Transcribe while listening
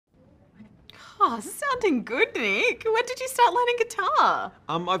Oh, sounding good, Nick. When did you start learning guitar?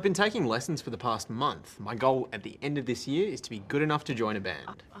 I've been taking lessons for the past month. My goal at the end of this year is to be good enough to join a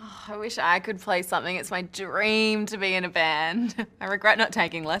band. Oh, I wish I could play something. It's my dream to be in a band. I regret not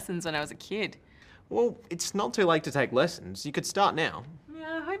taking lessons when I was a kid. Well, it's not too late to take lessons. You could start now.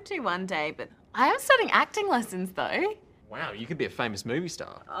 Yeah, I hope to one day, but I am starting acting lessons though. Wow, you could be a famous movie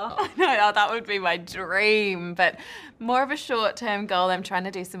star. Oh, no, that would be my dream, but more of a short-term goal. I'm trying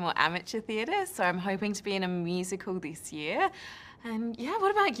to do some more amateur theatre, so I'm hoping to be in a musical this year. And yeah,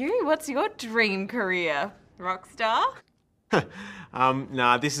 what about you? What's your dream career? Rock star?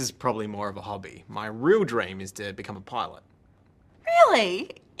 Nah, this is probably more of a hobby. My real dream is to become a pilot. Really?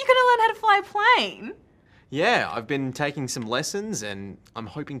 You're gonna learn how to fly a plane? Yeah, I've been taking some lessons and I'm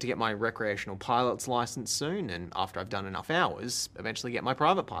hoping to get my recreational pilot's license soon, and after I've done enough hours, eventually get my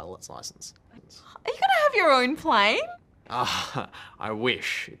private pilot's license. Are you gonna have your own plane? Ah, I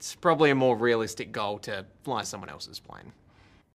wish. It's probably a more realistic goal to fly someone else's plane.